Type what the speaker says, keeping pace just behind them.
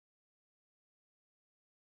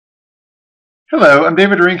Hello, I'm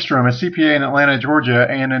David Ringstrom, a CPA in Atlanta, Georgia,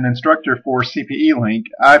 and an instructor for CPE Link.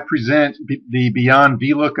 I present the Beyond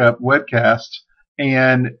VLOOKUP webcast,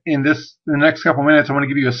 and in the next couple minutes, I want to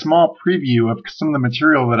give you a small preview of some of the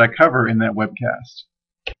material that I cover in that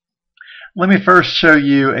webcast. Let me first show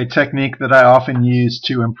you a technique that I often use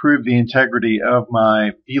to improve the integrity of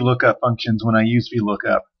my VLOOKUP functions when I use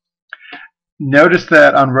VLOOKUP. Notice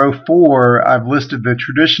that on row 4, I've listed the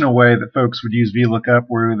traditional way that folks would use VLOOKUP,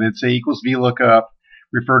 where they'd say equals VLOOKUP,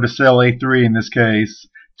 refer to cell A3 in this case,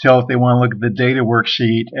 tell if they want to look at the data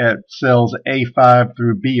worksheet at cells A5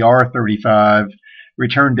 through BR35,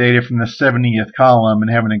 return data from the 70th column,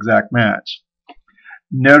 and have an exact match.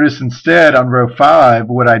 Notice instead on row 5,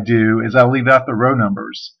 what I do is I leave out the row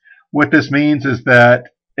numbers. What this means is that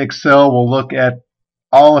Excel will look at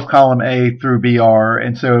all of column A through BR,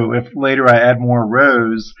 and so if later I add more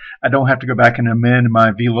rows, I don't have to go back and amend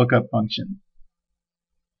my VLOOKUP function.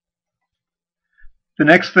 The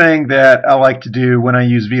next thing that I like to do when I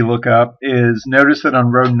use VLOOKUP is notice that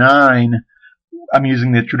on row 9, I'm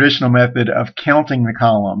using the traditional method of counting the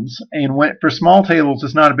columns. And for small tables,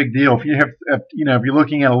 it's not a big deal. If you have, if you're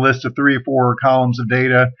looking at a list of 3 or 4 columns of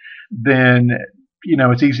data, then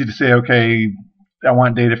it's easy to say, okay, I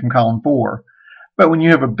want data from column 4. But when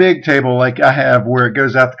you have a big table like I have where it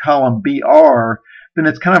goes out to column BR, then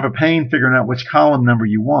it's kind of a pain figuring out which column number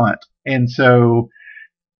you want. And so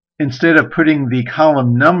instead of putting the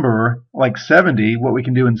column number like 70, what we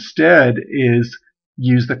can do instead is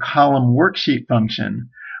use the column worksheet function,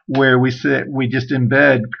 where we just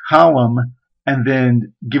embed column and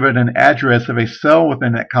then give it an address of a cell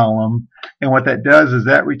within that column. And what that does is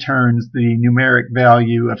that returns the numeric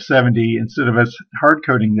value of 70 instead of us hard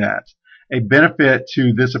coding that. A benefit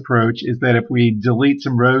to this approach is that if we delete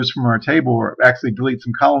some rows from our table, or actually delete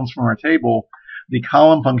some columns from our table, the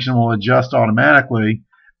column function will adjust automatically,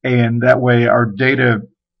 and that way our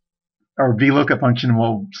VLOOKUP function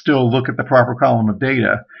will still look at the proper column of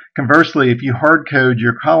data. Conversely, if you hard code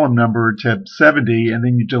your column number to 70 and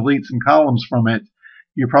then you delete some columns from it,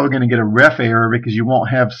 you're probably going to get a ref error because you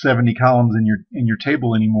won't have 70 columns in your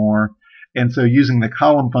table anymore. And so using the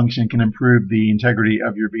column function can improve the integrity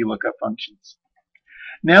of your VLOOKUP functions.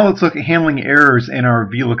 Now let's look at handling errors in our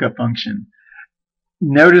VLOOKUP function.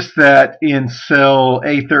 Notice that in cell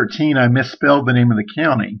A13 I misspelled the name of the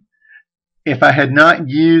county. If I had not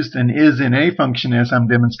used an isInA function as I'm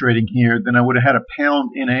demonstrating here, then I would have had a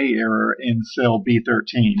 #NA error in cell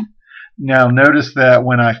B13. Now notice that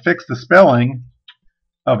when I fix the spelling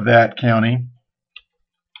of that county,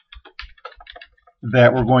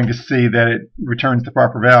 that we're going to see that it returns the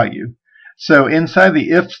proper value. So inside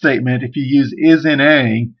the if statement, if you use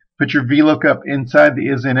isInA, put your VLOOKUP inside the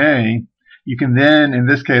isInA, you can then, in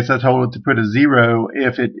this case I told it to put a 0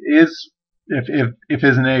 if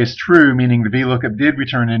isInA is true, meaning the VLOOKUP did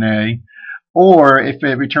return NA, or if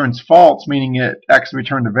it returns false, meaning it actually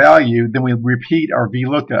returned the value, then we repeat our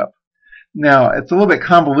VLOOKUP. Now it's a little bit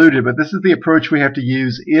convoluted, but this is the approach we have to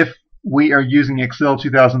use if we are using Excel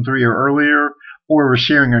 2003 or earlier, or we're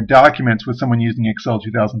sharing our documents with someone using Excel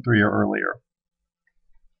 2003 or earlier.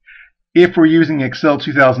 If we're using Excel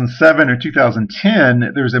 2007 or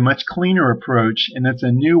 2010, there's a much cleaner approach, and that's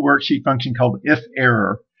a new worksheet function called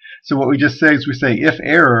if_error. So what we just say is we say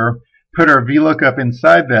if_error, put our VLOOKUP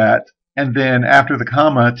inside that, and then after the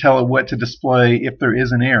comma, tell it what to display if there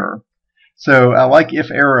is an error. So I like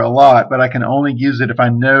if_error a lot, but I can only use it if I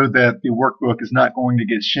know that the workbook is not going to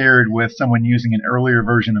get shared with someone using an earlier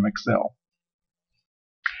version of Excel.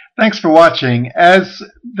 Thanks for watching. As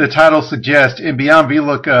the title suggests, in Beyond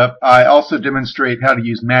VLOOKUP, I also demonstrate how to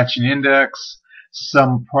use match and index.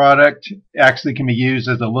 Some product actually can be used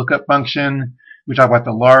as a lookup function. We talk about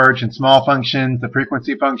the large and small functions, the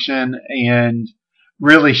frequency function, and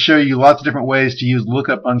really show you lots of different ways to use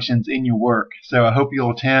lookup functions in your work. So I hope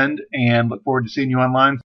you'll attend and look forward to seeing you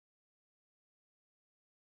online.